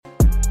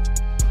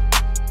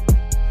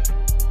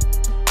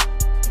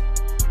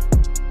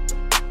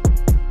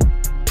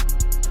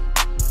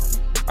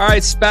All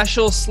right,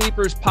 special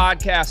Sleepers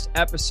podcast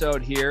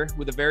episode here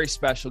with a very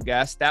special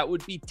guest. That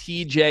would be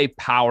TJ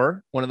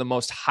Power, one of the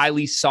most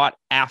highly sought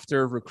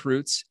after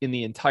recruits in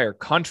the entire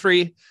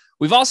country.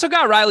 We've also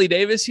got Riley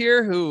Davis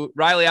here, who,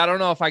 Riley, I don't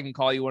know if I can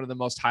call you one of the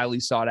most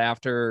highly sought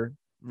after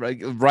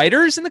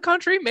writers in the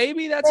country.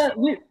 Maybe that's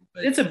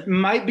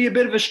might be a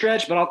bit of a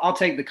stretch, but I'll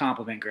take the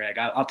compliment, Greg.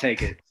 I'll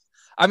take it.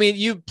 I mean,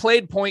 you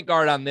played point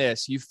guard on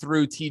this. You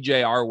threw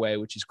TJ our way,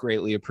 which is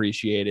greatly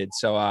appreciated.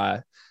 So,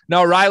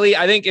 no, Riley,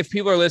 I think if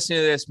people are listening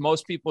to this,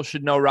 most people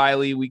should know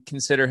Riley. We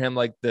consider him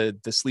like the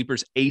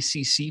Sleepers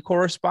ACC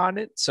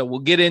correspondent. So we'll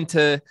get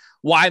into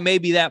why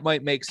maybe that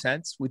might make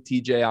sense with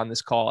TJ on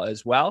this call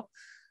as well.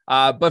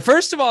 But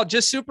first of all,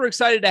 just super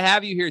excited to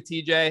have you here,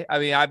 TJ. I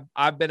mean,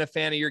 I've been a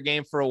fan of your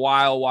game for a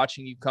while,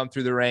 watching you come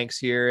through the ranks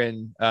here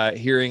and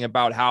hearing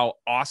about how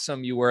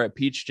awesome you were at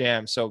Peach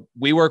Jam. So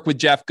we work with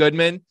Jeff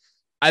Goodman.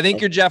 I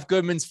think you're Jeff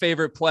Goodman's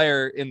favorite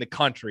player in the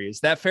country. Is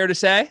that fair to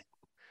say?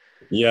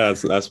 Yeah,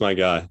 that's my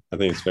guy. I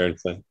think it's fair to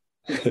say.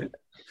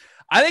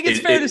 I think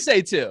it's fair to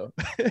say too.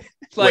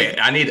 Wait,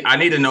 I need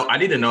to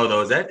know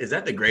though. Is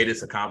that the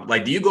greatest accomplishment?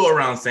 Like, do you go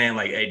around saying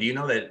like, "Hey, do you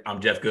know that I'm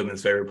Jeff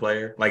Goodman's favorite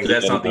player"? Like, is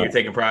that something you're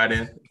taking pride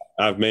in?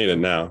 I've made it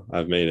now.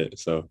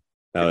 So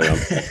now that I'm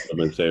Jeff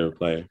Goodman's favorite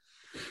player.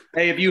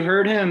 Hey, have you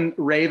heard him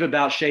rave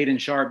about Shaedon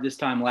Sharpe this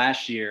time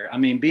last year? I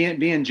mean,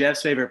 being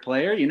Jeff's favorite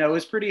player, it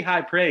was pretty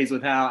high praise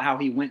with how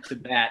he went to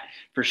bat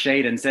for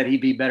Shaedon, said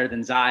he'd be better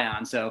than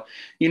Zion. So,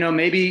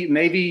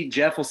 maybe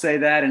Jeff will say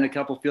that in a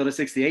couple Field of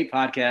 68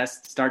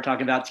 podcasts, start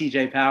talking about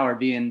TJ Power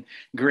being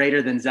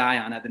greater than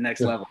Zion at the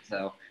next level.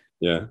 So,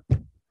 yeah,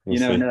 you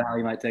never know how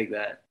he might take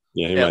that.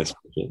 Yeah, he might.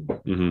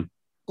 Mm-hmm.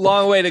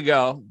 Long way to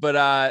go.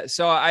 But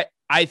so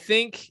I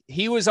think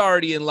he was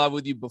already in love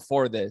with you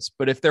before this,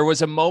 but if there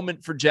was a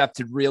moment for Jeff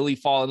to really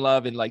fall in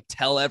love and like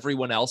tell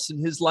everyone else in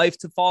his life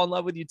to fall in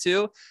love with you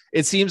too,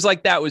 it seems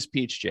like that was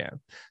Peach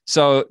Jam.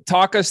 So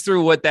talk us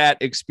through what that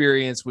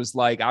experience was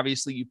like.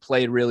 Obviously you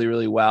played really,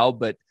 really well,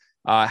 but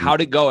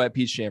how'd it go at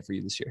Peach Jam for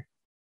you this year?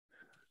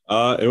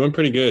 It went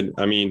pretty good.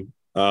 I mean,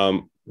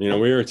 we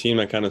were a team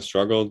that kind of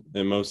struggled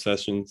in most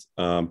sessions,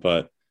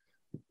 but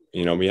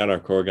we had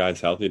our core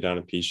guys healthy down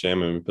at Peach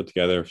Jam and we put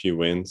together a few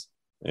wins,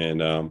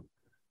 and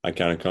I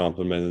kind of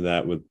complimented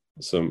that with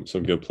some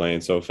good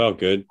playing. So it felt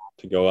good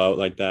to go out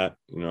like that,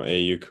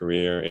 AU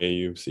career,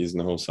 AU season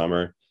the whole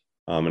summer,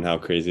 and how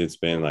crazy it's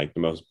been. Like the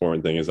most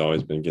important thing has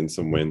always been getting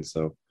some wins.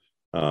 So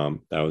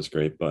that was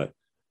great. But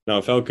no,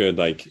 it felt good.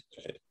 Like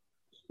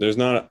there's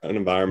not an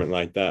environment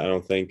like that, I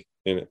don't think,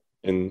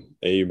 in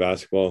AU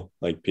basketball.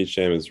 Like Peach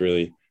Jam is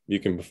really, you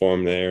can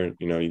perform there,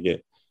 you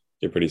get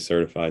pretty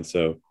certified.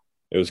 So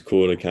it was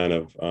cool to kind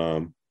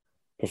of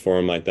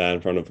perform like that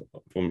in front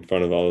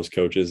of all those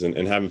coaches,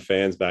 and having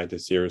fans back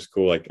this year was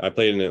cool. Like I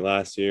played in it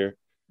last year,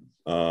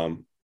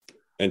 and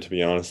to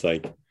be honest,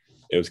 like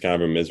it was kind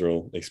of a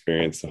miserable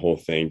experience, the whole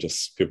thing.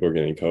 Just people were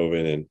getting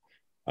COVID and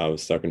I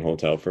was stuck in a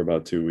hotel for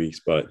about 2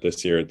 weeks. But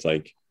this year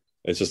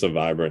it's just a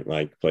vibrant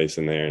like place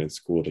in there, and it's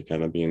cool to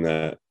kind of be in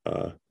that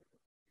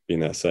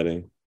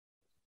setting.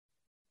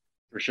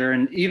 For sure.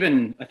 And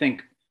even I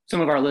think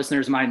some of our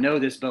listeners might know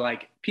this, but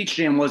like Peach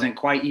Jam wasn't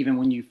quite even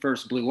when you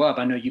first blew up.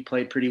 I know you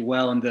played pretty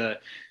well in the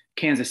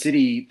Kansas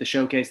City, the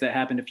showcase that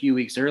happened a few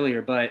weeks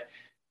earlier, but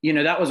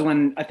that was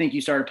when I think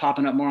you started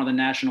popping up more on the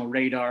national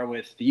radar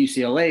with the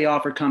UCLA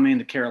offer coming,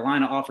 the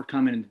Carolina offer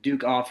coming, and the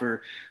Duke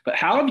offer. But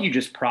how have you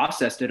just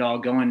processed it all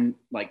going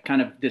like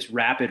kind of this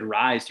rapid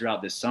rise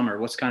throughout this summer?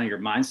 What's kind of your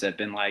mindset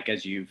been like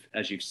as you've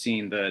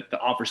seen the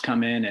offers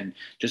come in and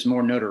just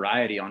more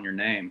notoriety on your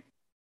name?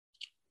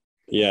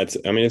 Yeah,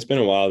 it's been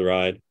a wild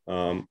ride.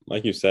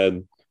 Like you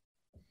said,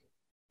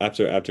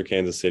 after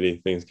Kansas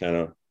City, things kind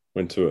of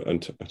went to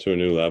a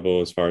new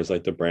level as far as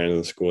like the brand of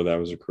the school that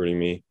was recruiting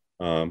me.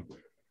 But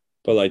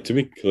like, to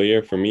be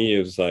clear, for me, it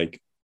was like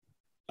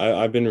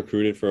I've been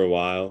recruited for a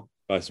while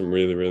by some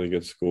really, really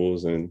good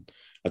schools, and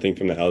I think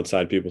from the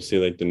outside, people see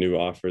like the new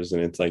offers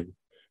and it's like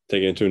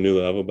taking it to a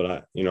new level.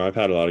 But I've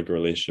had a lot of good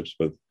relationships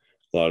with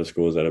a lot of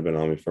schools that have been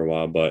on me for a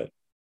while, but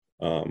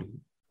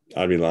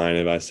I'd be lying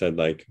if I said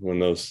like when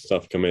those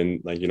stuff come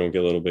in, like you don't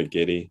get a little bit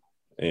giddy,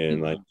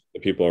 and like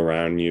the people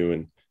around you,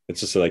 and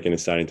it's just like an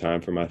exciting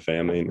time for my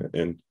family,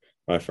 and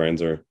my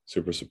friends are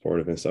super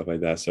supportive and stuff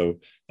like that. So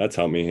that's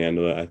helped me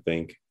handle it. I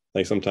think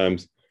like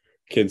sometimes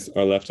kids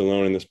are left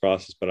alone in this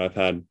process, but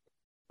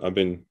I've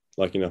been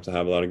lucky enough to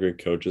have a lot of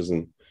good coaches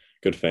and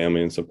good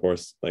family and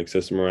support like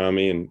system around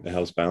me, and it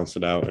helps balance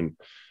it out and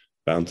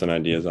bouncing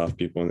ideas off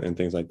people and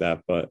things like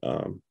that. But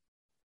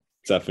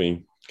it's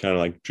definitely kind of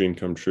like dream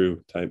come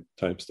true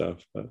type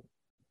stuff. But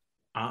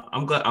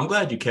I'm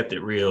glad you kept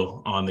it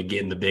real on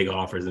getting the big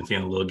offers and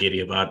feeling a little giddy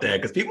about that,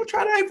 because people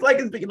try to act like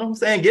it's, what I'm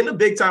saying, getting a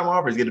big time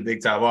offer is getting a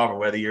big time offer,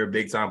 whether you're a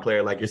big time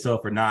player like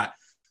yourself or not.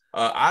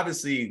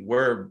 Obviously,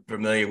 we're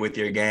familiar with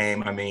your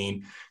game. I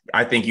mean,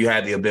 I think you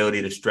had the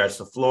ability to stretch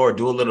the floor,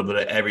 do a little bit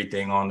of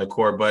everything on the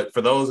court. But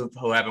for those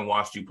who haven't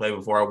watched you play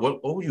before,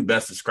 what would you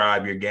best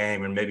describe your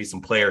game and maybe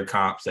some player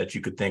comps that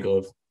you could think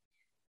of?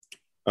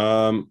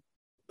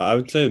 I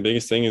would say the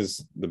biggest thing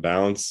is the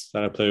balance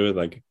that I play with.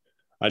 Like,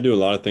 I do a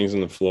lot of things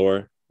on the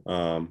floor.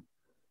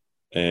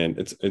 And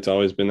it's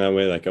always been that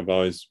way. Like I've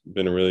always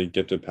been a really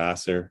gifted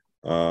passer,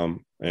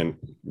 and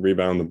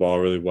rebound the ball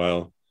really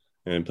well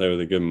and play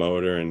with a good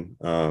motor, and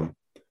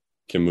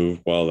can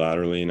move well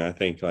laterally. And I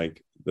think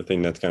like the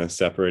thing that's kind of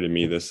separated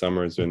me this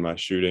summer has been my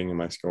shooting and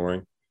my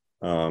scoring.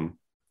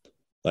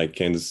 Like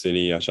Kansas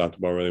City, I shot the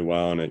ball really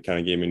well, and it kind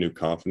of gave me new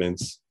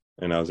confidence,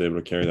 and I was able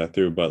to carry that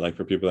through. But like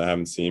for people that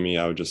haven't seen me,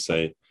 I would just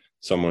say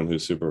someone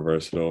who's super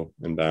versatile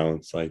and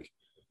balanced, like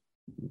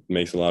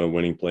makes a lot of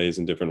winning plays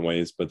in different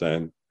ways, but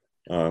then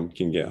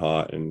can get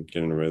hot and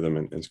get in a rhythm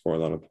and score a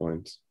lot of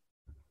points.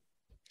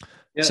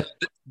 Yeah. So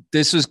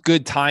this was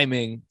good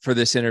timing for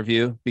this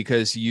interview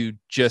because you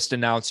just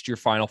announced your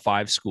final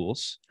 5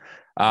 schools.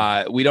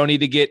 We don't need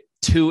to get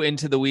too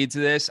into the weeds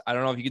of this. I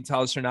don't know if you can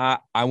tell us or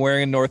not. I'm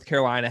wearing a North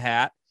Carolina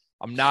hat.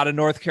 I'm not a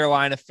North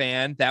Carolina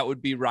fan. That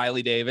would be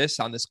Riley Davis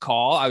on this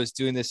call. I was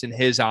doing this in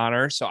his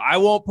honor, so I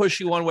won't push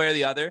you one way or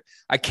the other.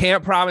 I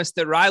can't promise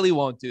that Riley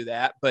won't do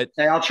that, but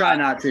hey, I'll try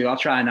not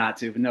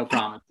to, but no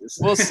promises.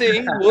 We'll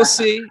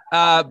see.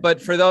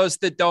 But for those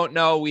that don't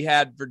know, we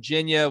had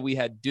Virginia, we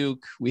had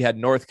Duke, we had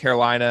North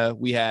Carolina,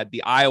 we had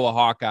the Iowa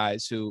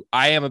Hawkeyes, who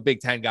I am a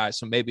Big Ten guy,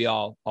 so maybe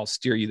I'll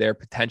steer you there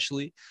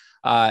potentially.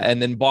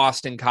 And then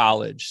Boston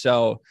College.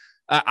 So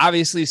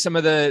obviously some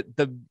of the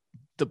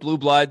Blue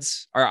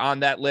Bloods are on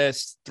that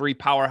list, 3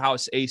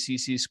 powerhouse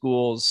ACC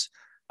schools.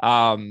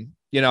 How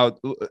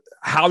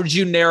did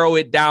you narrow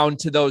it down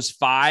to those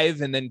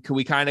 5? And then can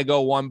we kind of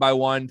go one by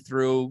one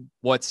through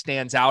what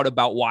stands out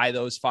about why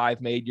those 5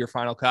 made your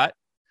final cut?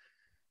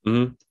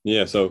 Mm-hmm.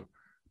 Yeah. So,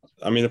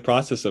 I mean, the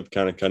process of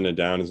kind of cutting it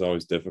down is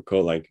always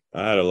difficult. Like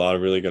I had a lot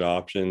of really good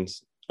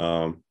options.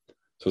 So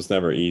it's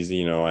never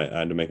easy. I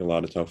had to make a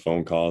lot of tough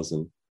phone calls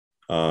and,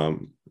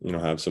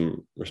 have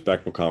some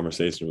respectful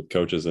conversations with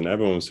coaches, and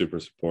everyone was super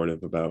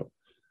supportive about,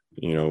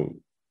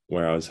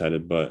 where I was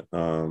headed. But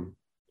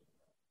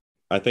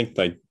I think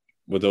like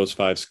with those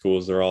 5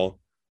 schools, they're all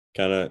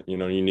kind of,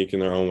 unique in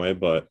their own way.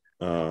 But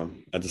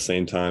at the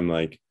same time,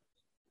 like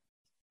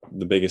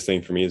the biggest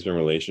thing for me has been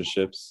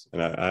relationships.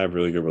 And I have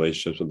really good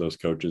relationships with those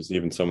coaches.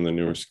 Even some of the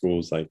newer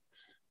schools, like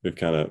we've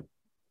kind of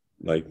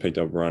like picked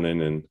up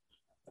running, and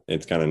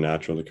it's kind of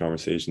natural, the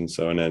conversation.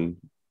 So, and then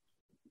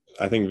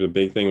I think the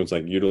big thing was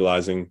like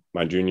utilizing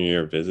my junior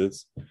year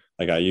visits.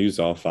 Like I used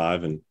all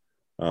 5, and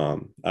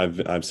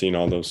I've seen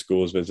all those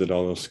schools, visited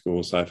all those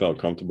schools. So I felt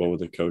comfortable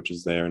with the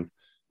coaches there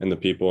and the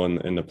people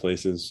and the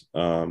places.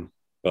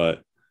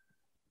 But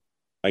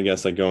I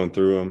guess like going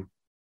through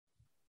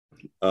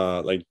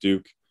them, like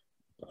Duke,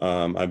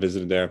 I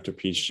visited there after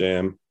Peach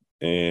Jam,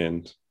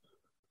 and,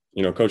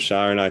 Coach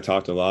Shire and I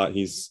talked a lot.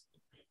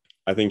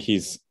 I think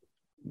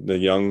the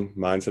young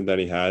mindset that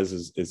he has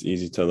is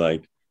easy to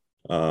like,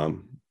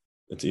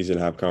 it's easy to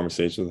have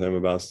conversations with him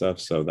about stuff.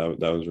 So that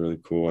was really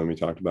cool. And we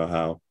talked about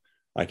how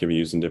I could be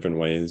used in different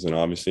ways. And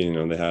obviously,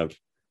 they're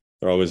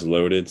always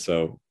loaded.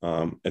 So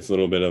it's a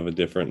little bit of a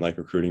different like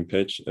recruiting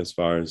pitch as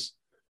far as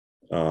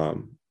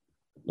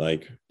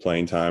like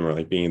playing time or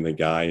like being the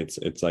guy.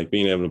 It's like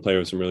being able to play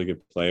with some really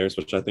good players,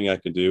 which I think I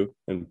could do.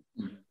 And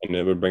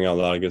it would bring out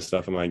a lot of good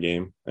stuff in my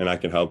game, and I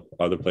could help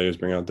other players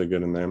bring out the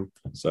good in them.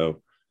 So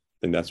I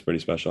think that's a pretty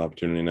special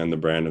opportunity. And then the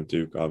brand of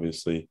Duke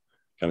obviously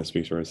kind of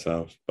speaks for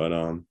itself. But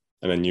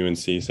and then UNC,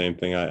 same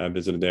thing. I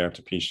visited there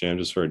after Peach Jam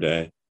just for a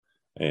day,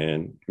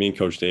 and me and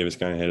Coach Davis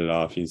kind of hit it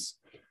off. He's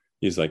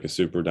like a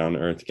super down to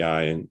earth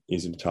guy and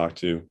easy to talk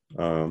to.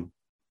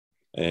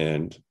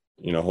 And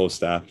whole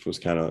staff was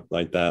kind of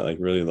like that, like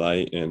really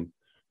light and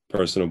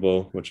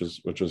personable, which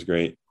was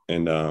great.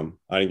 And I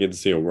didn't get to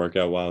see a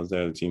workout while I was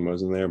there. The team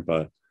wasn't there,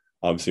 but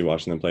obviously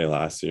watching them play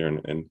last year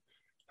and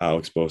how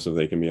explosive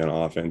they can be on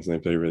offense, and they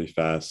play really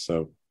fast.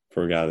 So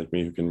for a guy like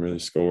me who can really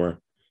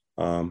score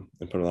and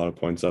put a lot of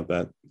points up,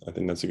 that I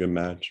think that's a good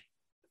match.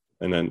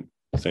 And then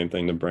same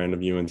thing, the brand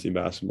of UNC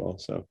basketball.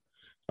 So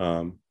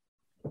and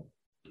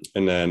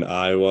then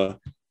Iowa,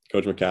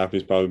 Coach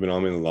McCaffrey's probably been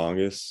on me the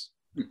longest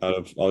out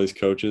of all these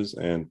coaches,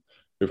 and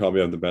we probably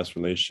have the best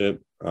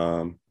relationship.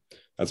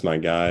 That's my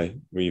guy.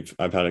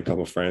 I've had a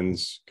couple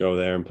friends go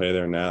there and play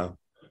there now.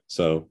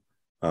 So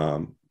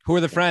who are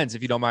the friends,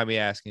 if you don't mind me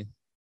asking?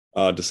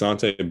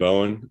 Desante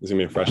Bowen is gonna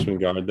be a freshman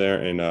guard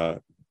there,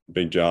 and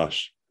Big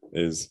Josh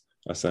is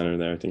a center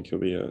there. I think he'll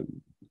be a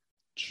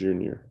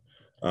junior.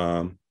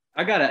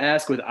 I gotta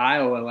ask with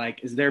Iowa,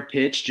 like, is their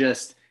pitch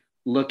just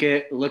look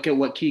at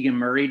what Keegan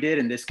Murray did,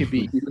 and this could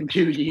be you in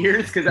 2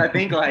 years? Because I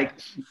think like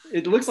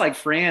it looks like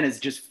Fran has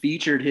just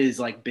featured his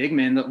like big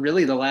man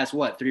really the last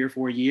 3 or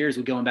 4 years,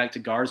 with going back to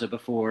Garza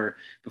before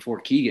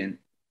Keegan.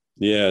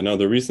 Yeah, no,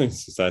 the recent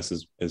success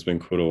has been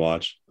cool to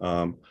watch.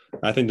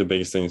 I think the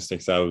biggest thing that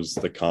sticks out was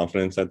the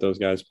confidence that those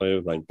guys play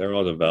with. Like they're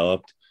all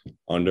developed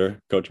under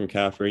Coach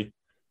McCaffrey,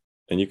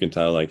 and you can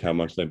tell like how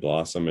much they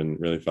blossom and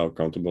really felt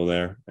comfortable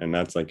there. And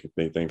that's like a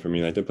big thing for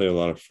me. Like they play a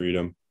lot of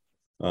freedom.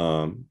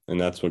 And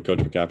that's what Coach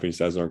McCaffrey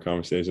says in our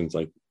conversations.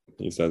 Like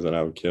he says that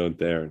I would kill it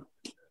there,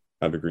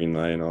 have a green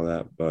light and all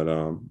that. But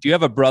do you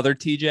have a brother,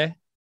 TJ?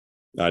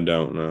 I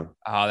don't know.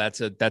 Oh, that's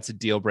a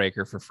deal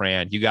breaker for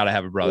Fran. You got to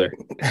have a brother.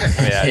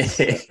 Yeah,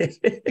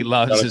 he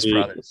loves his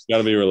brothers. Got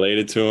to be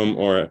related to him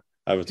or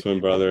have a twin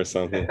brother or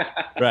something.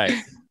 Right.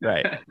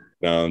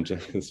 No, I'm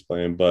just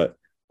playing. But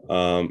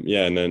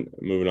yeah, and then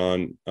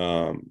moving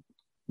on,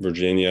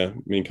 Virginia,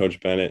 me and Coach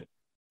Bennett,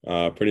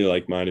 pretty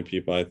like-minded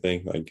people, I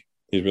think. Like,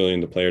 he's really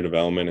into player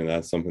development, and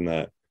that's something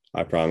that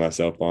I pride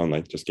myself on,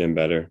 like just getting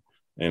better.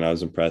 And I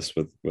was impressed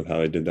with how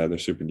they did that. They're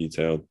super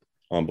detailed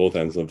on both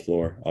ends of the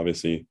floor.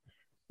 Obviously,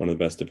 one of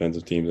the best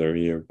defensive teams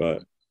every year,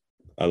 but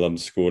I love the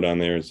school down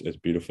there. It's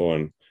beautiful,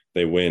 and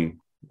they win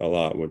a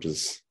lot, which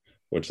is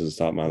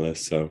top of my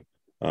list. So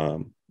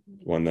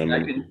one of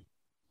them.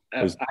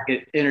 I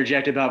could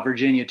interject about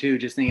Virginia too,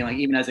 just thinking like,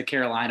 even as a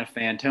Carolina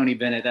fan, Tony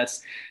Bennett,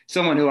 that's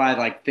someone who I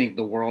like think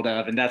the world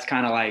of. And that's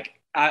kind of like,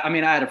 I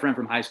mean, I had a friend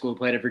from high school who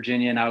played at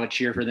Virginia, and I would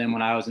cheer for them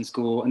when I was in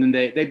school. And then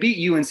they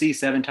beat UNC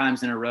 7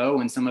 times in a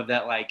row, and some of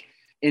that like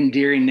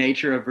endearing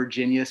nature of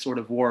Virginia sort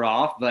of wore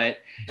off. But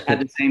at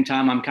the same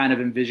time, I'm kind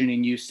of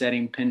envisioning you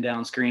setting pin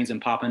down screens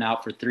and popping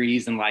out for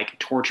threes and like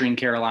torturing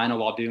Carolina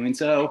while doing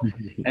so.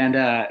 And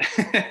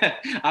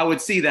I would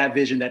see that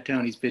vision that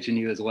Tony's pitching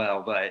you as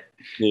well. But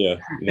yeah,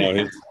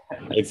 no,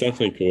 it's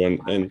definitely cool.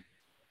 And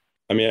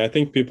I mean, I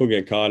think people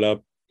get caught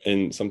up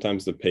in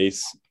sometimes the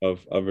pace of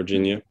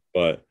Virginia,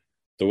 but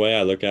the way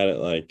I look at it,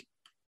 like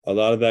a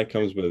lot of that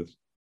comes with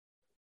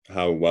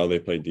how well they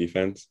play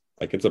defense.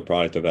 Like, it's a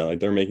product of that. Like,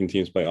 they're making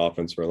teams play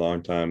offense for a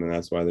long time, and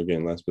that's why they're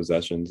getting less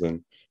possessions.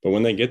 But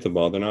when they get the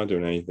ball, they're not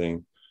doing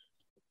anything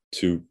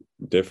too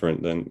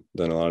different than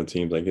a lot of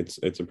teams. Like, it's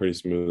a pretty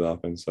smooth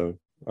offense. So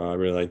I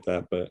really like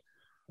that. But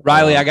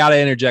Riley, I got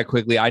to interject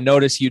quickly. I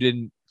noticed you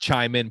didn't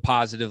chime in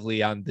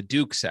positively on the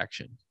Duke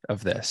section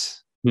of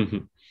this.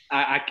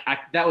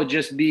 That would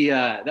just be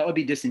that would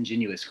be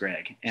disingenuous,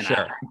 Greg. And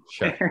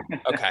sure.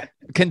 Okay,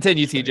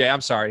 continue, TJ.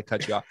 I'm sorry to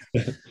cut you off.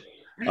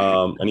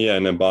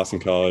 And then Boston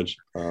College,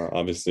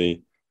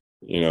 obviously,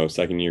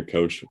 second year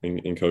coach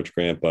in Coach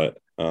Grant, but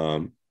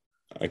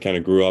I kind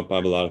of grew up. I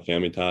have a lot of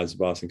family ties to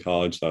Boston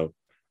College, so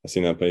I've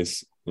seen that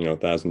place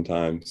 1,000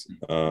 times,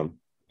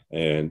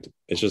 and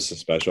it's just a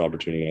special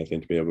opportunity, I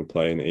think, to be able to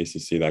play in the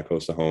ACC that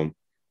close to home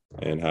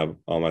and have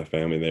all my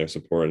family there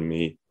supporting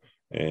me,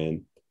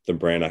 and the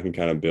brand I can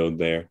kind of build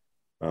there.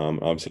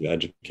 Obviously, the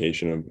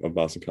education of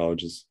Boston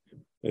College is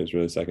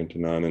really second to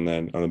none. And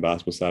then on the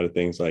basketball side of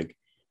things, like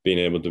being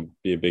able to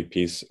be a big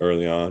piece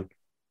early on.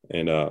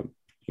 And,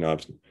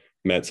 I've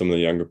met some of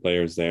the younger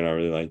players there, and I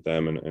really like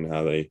them and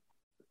how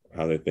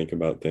they think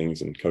about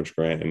things, and Coach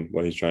Grant and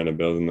what he's trying to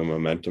build and the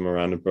momentum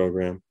around the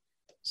program.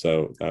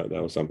 So that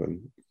was a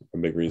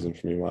big reason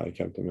for me why I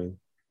kept him in.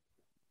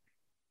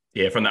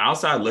 Yeah, from the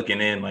outside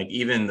looking in, like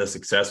even the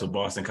success of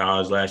Boston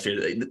College last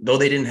year, though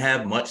they didn't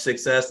have much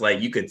success,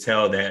 like you could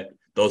tell that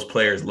those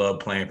players love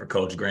playing for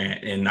Coach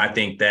Grant. And I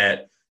think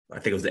it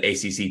was the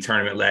ACC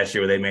tournament last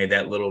year where they made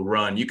that little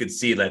run. You could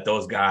see that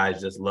those guys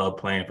just love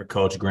playing for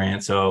Coach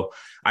Grant. So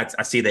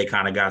I see they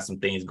kind of got some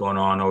things going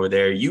on over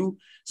there.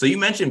 So you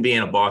mentioned being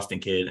a Boston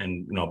kid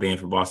and, being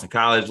from Boston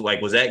College.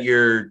 Like, was that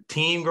your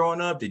team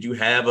growing up? Did you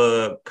have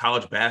a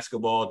college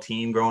basketball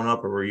team growing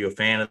up, or were you a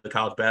fan of the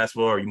college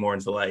basketball? Or are you more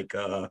into like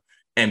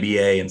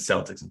NBA and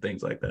Celtics and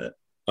things like that?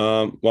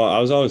 Well, I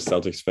was always a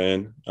Celtics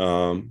fan.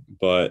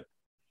 But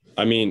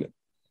I mean,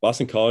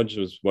 Boston College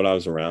was what I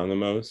was around the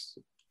most.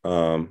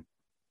 But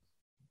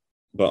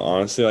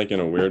honestly, like in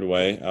a weird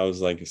way, I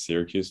was like a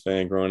Syracuse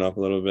fan growing up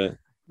a little bit.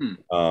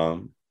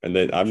 And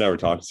I've never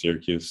talked to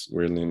Syracuse,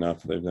 weirdly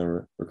enough. They've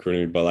never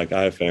recruited me, but like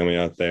I have family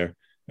out there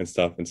and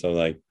stuff. And so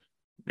like,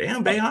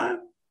 damn, Bayheim.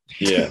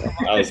 Yeah.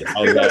 I was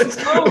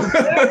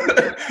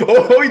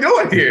what are we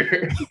doing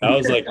here? I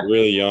was like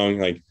really young,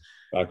 like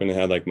back when they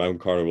had like Michael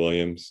Carter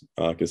Williams,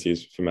 because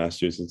he's from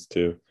Massachusetts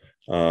too.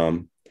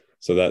 So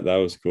that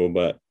was cool.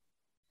 But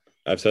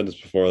I've said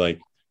this before, like,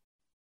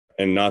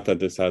 and not that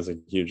this has a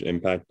huge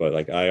impact, but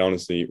like I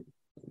honestly,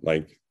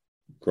 like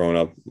growing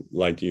up,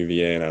 liked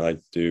UVA and I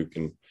liked Duke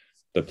and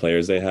the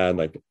players they had.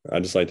 Like I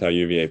just liked how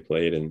UVA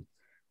played, and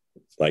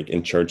like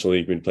in church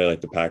league we'd play like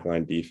the pack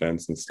line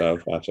defense and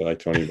stuff after like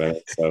Tony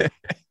Bennett. So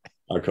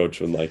our coach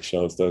would like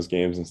show us those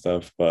games and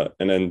stuff.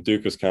 And then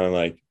Duke was kind of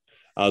like,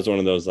 I was one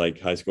of those like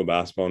high school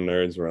basketball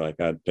nerds where like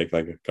I'd pick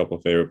like a couple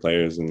of favorite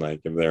players, and like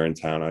if they're in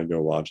town I'd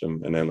go watch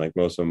them, and then like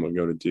most of them would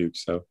go to Duke,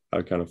 so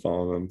I'd kind of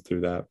follow them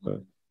through that.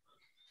 But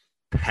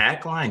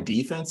pack line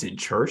defense in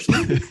church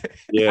league?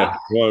 Yeah,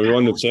 well, we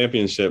won the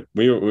championship.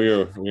 We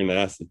were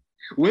nasty.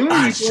 When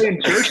were you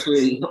playing church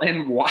league,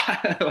 and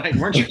why? Like,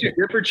 weren't you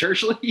here for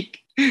church league?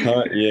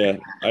 Yeah,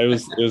 it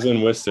was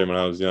in Worcester when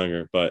I was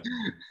younger, but it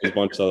was a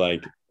bunch of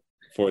like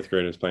fourth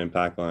graders playing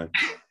pack line.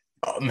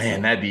 Oh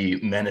man, that'd be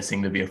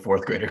menacing to be a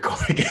fourth grader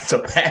going against a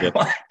pack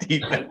line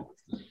defense.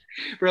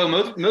 Bro,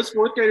 most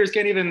fourth graders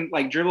can't even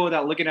like dribble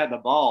without looking at the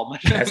ball.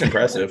 That's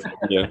impressive.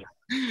 Yeah.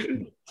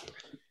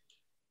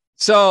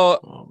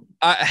 So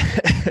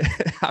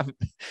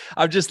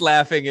I'm just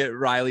laughing at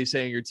Riley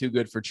saying you're too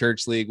good for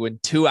church league when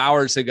 2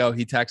 hours ago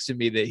he texted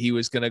me that he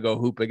was going to go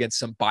hoop against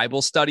some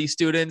Bible study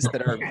students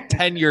that are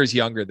 10 years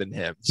younger than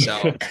him.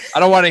 So I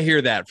don't want to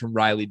hear that from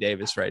Riley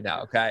Davis right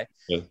now. Okay.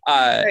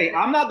 Hey,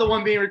 I'm not the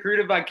one being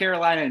recruited by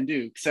Carolina and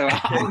Duke, so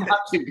I'm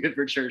not too good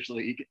for church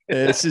league.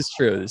 This is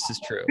true.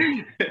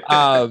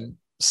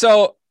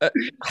 So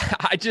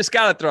I just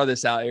got to throw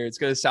this out here. It's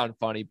going to sound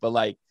funny, but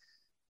like,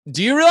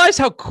 do you realize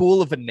how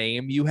cool of a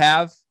name you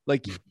have?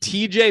 Like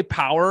TJ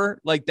Power,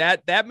 like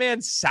that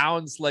man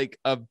sounds like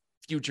a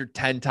future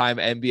 10-time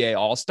NBA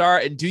All-Star.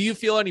 And do you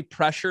feel any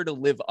pressure to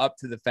live up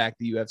to the fact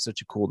that you have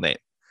such a cool name?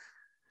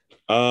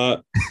 Yeah,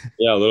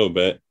 a little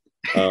bit.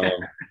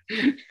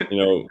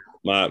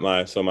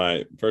 My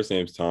first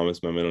name's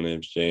Thomas, my middle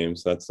name's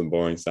James. That's the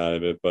boring side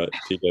of it, but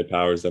TJ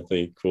Power is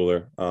definitely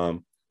cooler.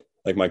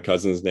 Like my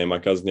cousin's name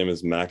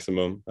is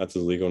Maximum. That's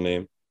his legal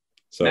name.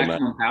 So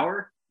Maximum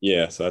Power?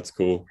 Yeah, so that's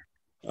cool.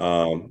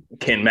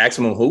 Can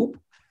Maximum hoop?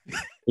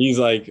 He's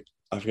like,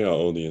 I forget how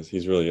old he is.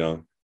 He's really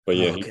young. But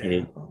yeah, okay. He can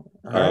hoop. All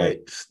right.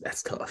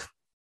 That's tough.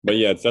 But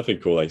yeah, it's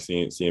definitely cool. Like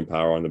seeing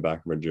Power on the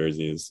back of a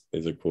jersey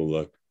is a cool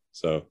look.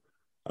 So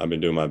I've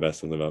been doing my best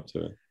to live up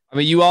to it. I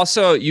mean,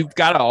 you've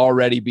got to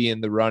already be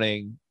in the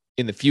running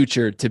in the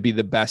future to be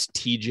the best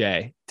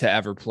TJ to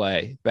ever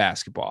play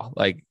basketball.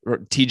 Like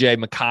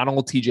TJ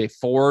McConnell, TJ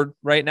Ford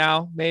right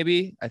now,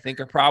 maybe I think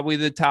are probably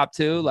the top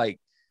two. Like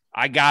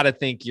I got to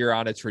think you're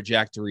on a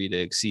trajectory to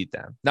exceed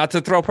them. Not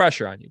to throw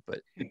pressure on you, but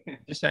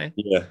just saying.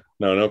 Yeah,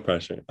 no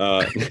pressure.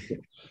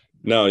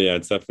 No, yeah,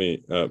 it's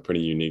definitely a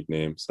pretty unique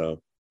name.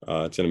 So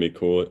it's going to be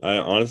cool. I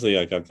honestly,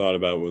 like I've thought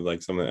about with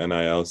like some of the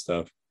NIL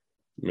stuff,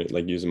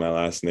 like using my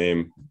last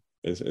name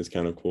is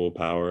kind of cool,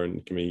 Power,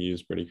 and can be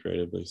used pretty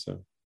creatively.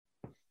 So.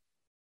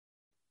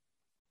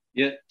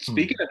 Yeah.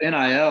 Speaking of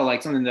NIL,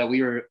 like something that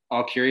we were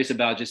all curious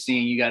about, just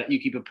seeing you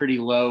keep a pretty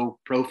low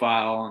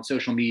profile on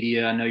social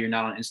media. I know you're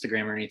not on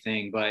Instagram or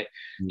anything, but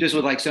just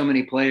with like so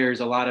many players,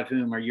 a lot of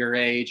whom are your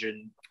age.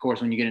 And of course,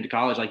 when you get into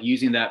college, like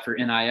using that for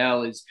NIL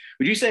would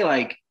you say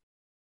like,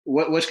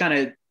 what's kind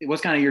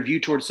of your view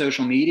towards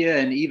social media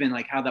and even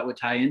like how that would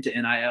tie into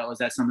NIL? Is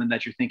that something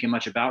that you're thinking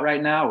much about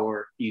right now,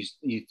 or you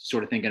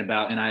sort of thinking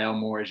about NIL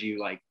more as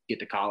you like get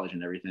to college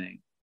and everything?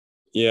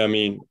 Yeah. I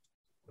mean,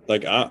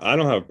 like I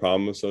don't have a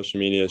problem with social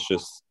media. It's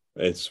just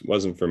it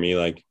wasn't for me.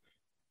 Like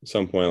at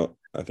some point,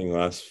 I think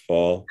last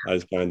fall, I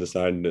just kind of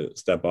decided to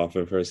step off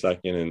it for a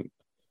second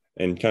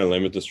and kind of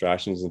limit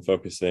distractions and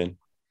focus in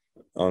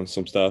on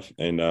some stuff.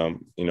 And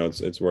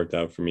it's worked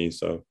out for me.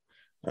 So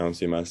I don't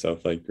see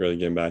myself like really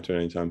getting back to it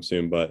anytime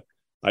soon. But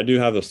I do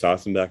have those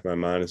thoughts in the back of my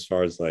mind as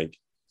far as like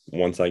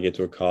once I get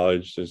to a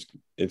college,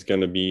 it's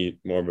going to be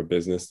more of a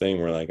business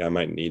thing where like I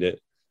might need it.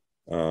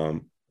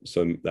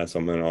 So that's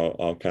something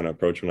I'll kind of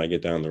approach when I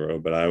get down the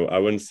road. But I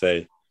wouldn't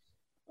say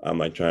I'm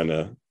like trying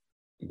to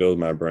build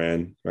my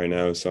brand right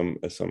now as some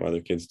other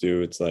kids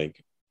do. It's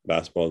like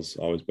basketball's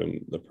always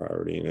been the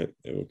priority, and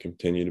it will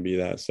continue to be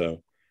that.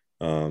 So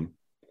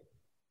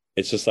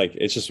it's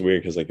just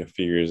weird because like a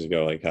few years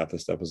ago, like half the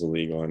stuff was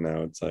illegal, and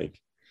now it's like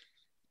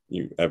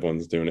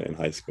everyone's doing it in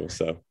high school.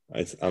 So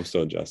I'm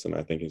still adjusting.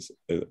 I think it's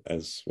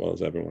as well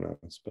as everyone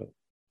else, but.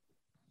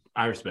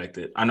 I respect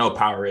it. I know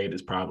Powerade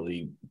is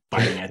probably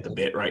biting at the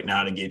bit right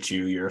now to get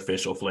you your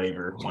official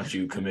flavor once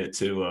you commit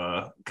to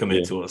a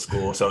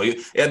school. So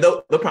yeah,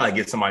 they'll probably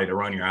get somebody to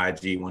run your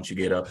IG once you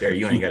get up there.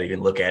 You ain't got to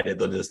even look at it.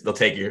 They'll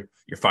take your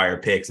fire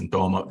picks and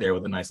throw them up there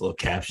with a nice little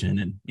caption,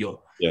 and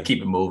you'll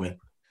keep it moving.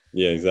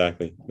 Yeah,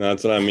 exactly. No,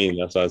 that's what I mean.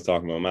 That's what I was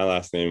talking about. My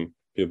last name,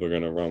 people are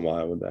gonna run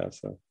wild with that.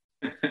 So.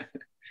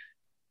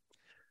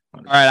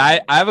 All right,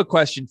 I have a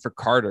question for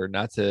Carter,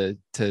 not to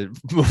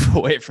move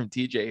away from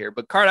TJ here,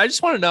 but Carter, I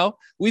just want to know,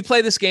 we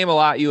play this game a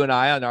lot, you and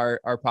I, on our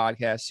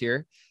podcast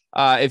here.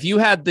 If you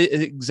had the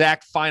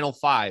exact final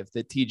five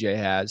that TJ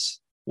has,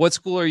 what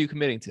school are you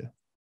committing to?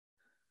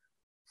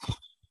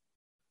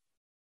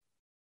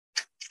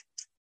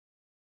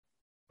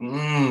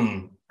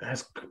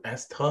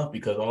 That's tough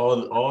because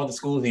all the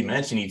schools he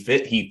mentioned,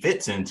 he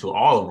fits into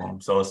all of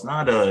them. So it's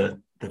not a.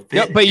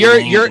 Yeah, but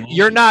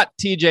you're not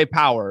TJ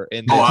Power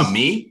in this. Oh, I'm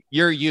me?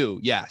 You're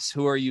you. Yes.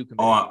 Who are you?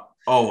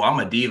 I'm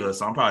a diva,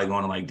 so I'm probably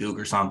going to like Duke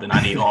or something.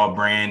 I need all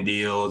brand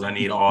deals. I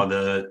need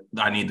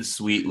the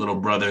sweet little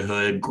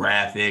brotherhood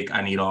graphic.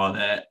 I need all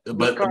that.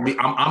 But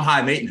I'm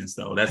high maintenance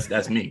though.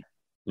 That's me.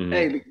 Mm-hmm.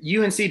 Hey,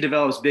 UNC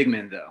develops big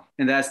men though,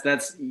 and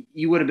that's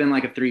you would have been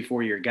like a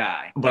 3-4 year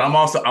guy. But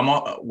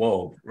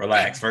whoa,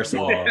 relax. First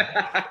of all,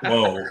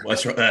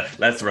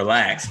 let's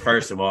relax.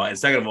 First of all, and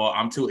second of all,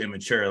 I'm too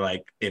immature.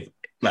 Like if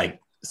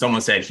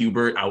someone said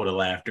Hubert, I would have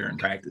laughed during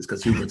practice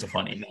because Hubert's a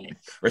funny name.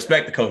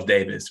 Respect to Coach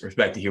Davis,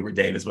 respect to Hubert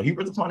Davis, but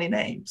Hubert's a funny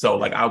name. So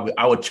like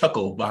I would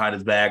chuckle behind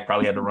his back,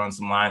 probably had to run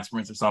some line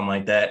sprints or something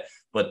like that.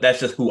 But that's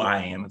just who I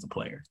am as a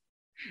player.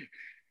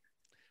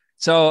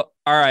 So,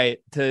 all right,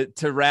 to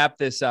wrap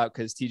this up,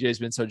 because TJ's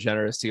been so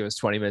generous to give us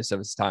 20 minutes of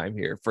his time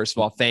here. First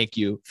of all, thank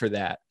you for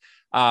that.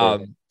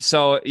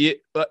 So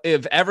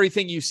if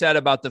everything you said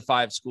about the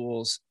 5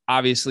 schools,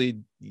 obviously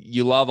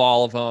you love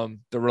all of them.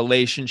 The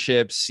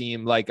relationships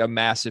seem like a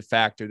massive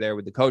factor there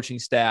with the coaching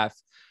staff.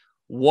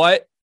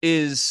 What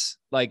is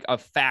like a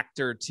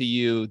factor to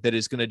you that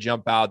is going to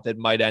jump out that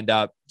might end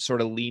up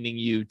sort of leaning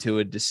you to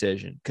a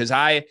decision? Because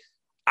I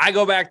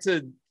go back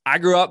to, I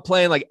grew up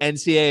playing like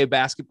NCAA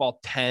basketball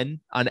 10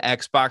 on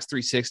Xbox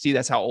 360.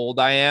 That's how old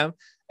I am.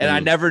 And I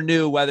never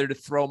knew whether to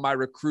throw my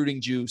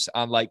recruiting juice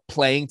on like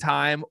playing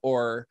time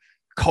or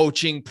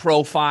coaching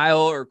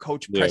profile or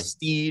coach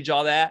prestige,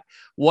 all that.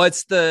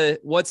 What's the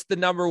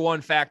number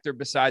one factor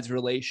besides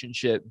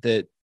relationship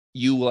that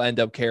you will end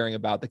up caring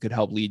about that could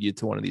help lead you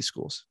to one of these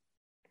schools?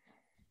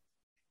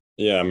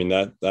 Yeah, I mean,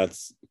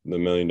 that's the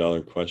 $1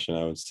 million question,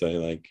 I would say.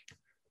 Like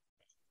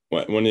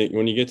when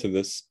you get to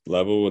this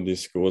level with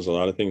these schools, a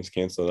lot of things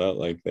cancel out.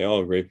 Like they all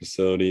have great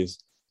facilities,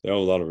 they all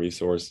have a lot of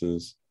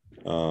resources.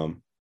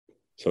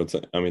 So it's,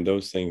 I mean,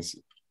 those things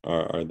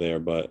are there,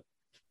 but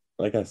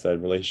like I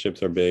said,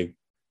 relationships are big.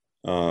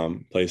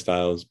 Play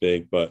style is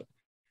big, but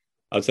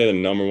I'd say the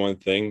number one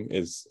thing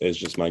is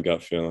just my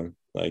gut feeling.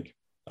 Like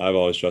I've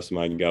always trusted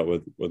my gut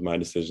with my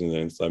decisions,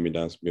 and it's led me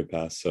down some good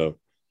paths. So,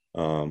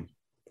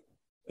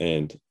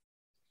 and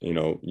you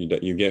know,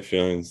 you get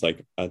feelings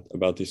like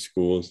about these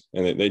schools,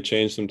 and they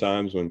change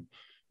sometimes when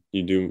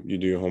you do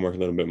your homework a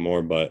little bit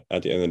more. But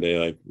at the end of the day,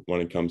 like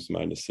when it comes to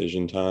my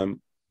decision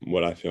time,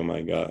 what I feel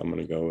my gut, I'm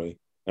gonna go with.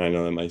 And I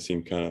know that might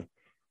seem kind of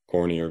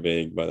corny or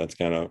vague, but that's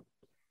kind of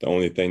the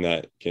only thing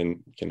that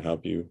can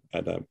help you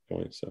at that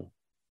point. So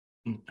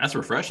that's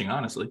refreshing,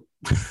 honestly.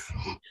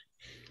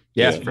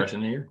 Yeah, it's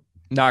refreshing to hear.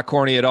 Not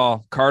corny at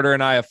all. Carter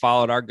and I have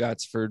followed our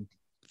guts for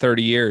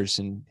 30 years,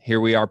 and here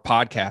we are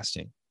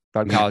podcasting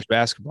about college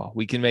basketball.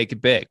 We can make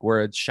it big.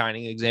 We're a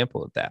shining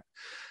example of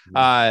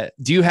that.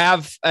 Do you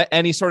have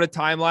any sort of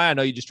timeline? I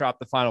know you just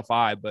dropped the Final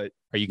 5, but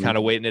are you kind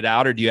of waiting it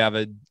out, or do you have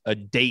a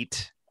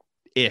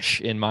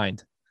date-ish in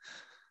mind?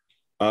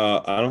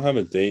 I don't have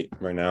a date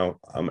right now.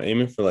 I'm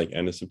aiming for like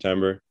end of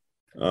September.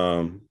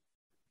 I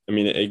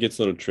mean, it gets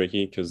a little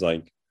tricky because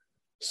like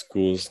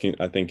schools can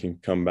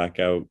come back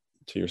out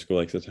to your school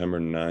like September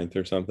 9th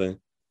or something.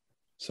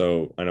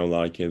 So I know a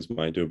lot of kids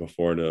might do it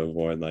before to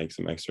avoid like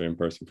some extra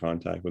in-person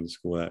contact with the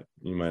school that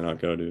you might not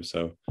go to.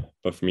 So,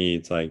 but for me,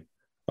 it's like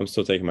I'm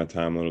still taking my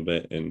time a little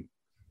bit, and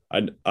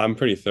I'm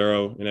pretty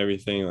thorough in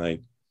everything.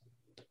 Like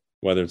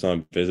whether it's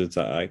on visits,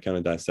 I kind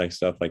of dissect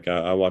stuff. Like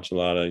I watch a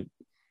lot of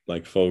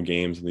like full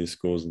games of these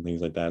schools and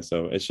things like that.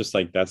 So it's just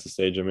like that's the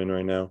stage I'm in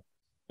right now.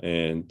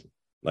 And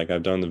like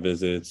I've done the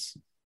visits,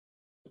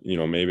 you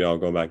know, maybe I'll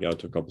go back out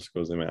to a couple of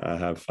schools. I mean, I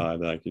have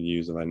 5 that I could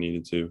use if I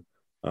needed to.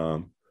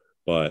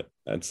 But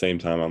at the same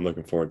time, I'm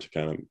looking forward to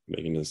kind of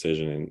making a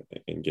decision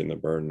and getting the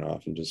burden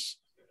off and just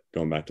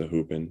going back to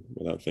hooping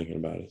without thinking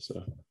about it.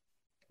 So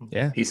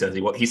yeah, he said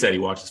he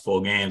watches full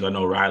games. I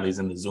know Riley's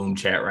in the Zoom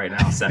chat right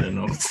now, sending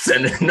them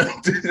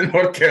to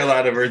North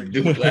Carolina versus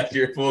Duke last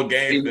year full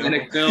game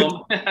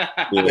film.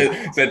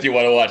 Since you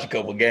want to watch a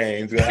couple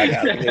games,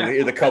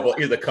 here's a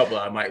couple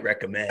I might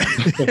recommend.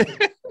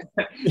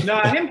 No,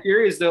 I am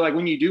curious though. Like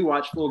when you do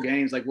watch full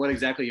games, like what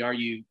exactly are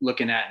you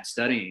looking at and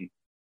studying?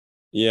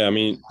 Yeah, I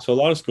mean, so a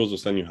lot of schools will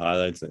send you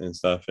highlights and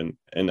stuff, and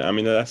I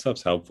mean that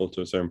stuff's helpful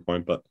to a certain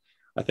point. But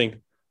I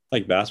think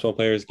like basketball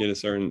players get a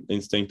certain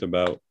instinct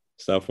about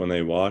stuff when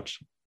they watch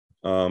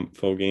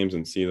full games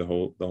and see the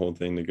whole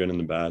thing, the good and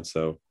the bad.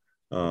 So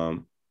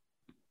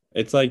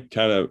it's like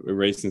kind of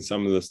erasing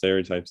some of the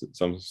stereotypes that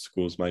some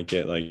schools might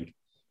get. Like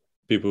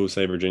people who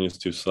say Virginia's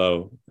too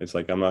slow, it's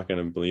like I'm not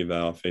going to believe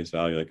that off face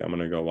value. Like I'm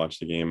going to go watch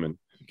the game and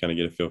kind of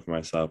get a feel for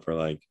myself. Or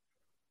like,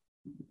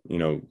 you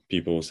know,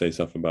 people will say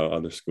stuff about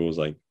other schools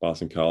like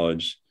Boston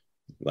College,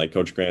 like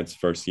Coach Grant's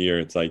first year.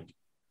 It's like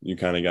you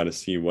kind of got to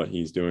see what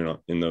he's doing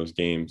in those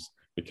games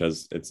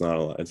because it's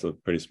a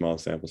pretty small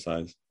sample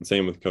size. And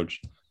same with Coach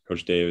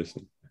Davis.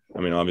 I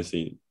mean,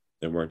 obviously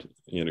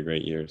he had a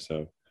great year,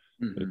 so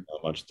there's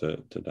not much to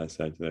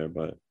dissect there,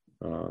 but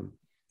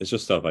it's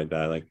just stuff like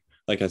that.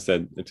 Like I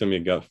said, it's gonna be a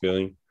gut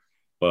feeling,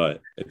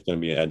 but it's gonna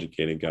be an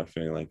educated gut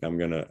feeling. Like I'm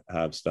gonna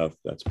have stuff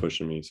that's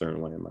pushing me a certain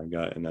way in my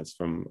gut, and that's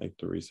from like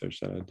the research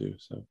that I do.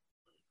 So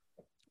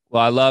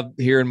well, I love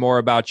hearing more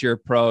about your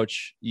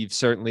approach. You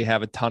certainly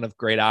have a ton of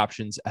great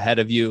options ahead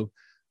of you.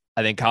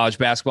 I think college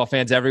basketball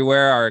fans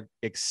everywhere are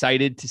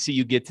excited to see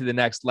you get to the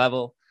next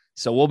level.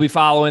 So we'll be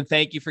following.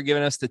 Thank you for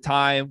giving us the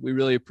time. We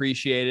really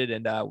appreciate it.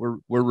 And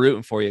we're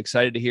rooting for you.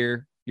 Excited to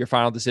hear your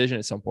final decision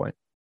at some point.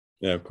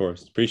 Yeah, of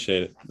course.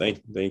 Appreciate it.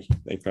 Thank you.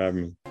 Thanks for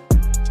having me.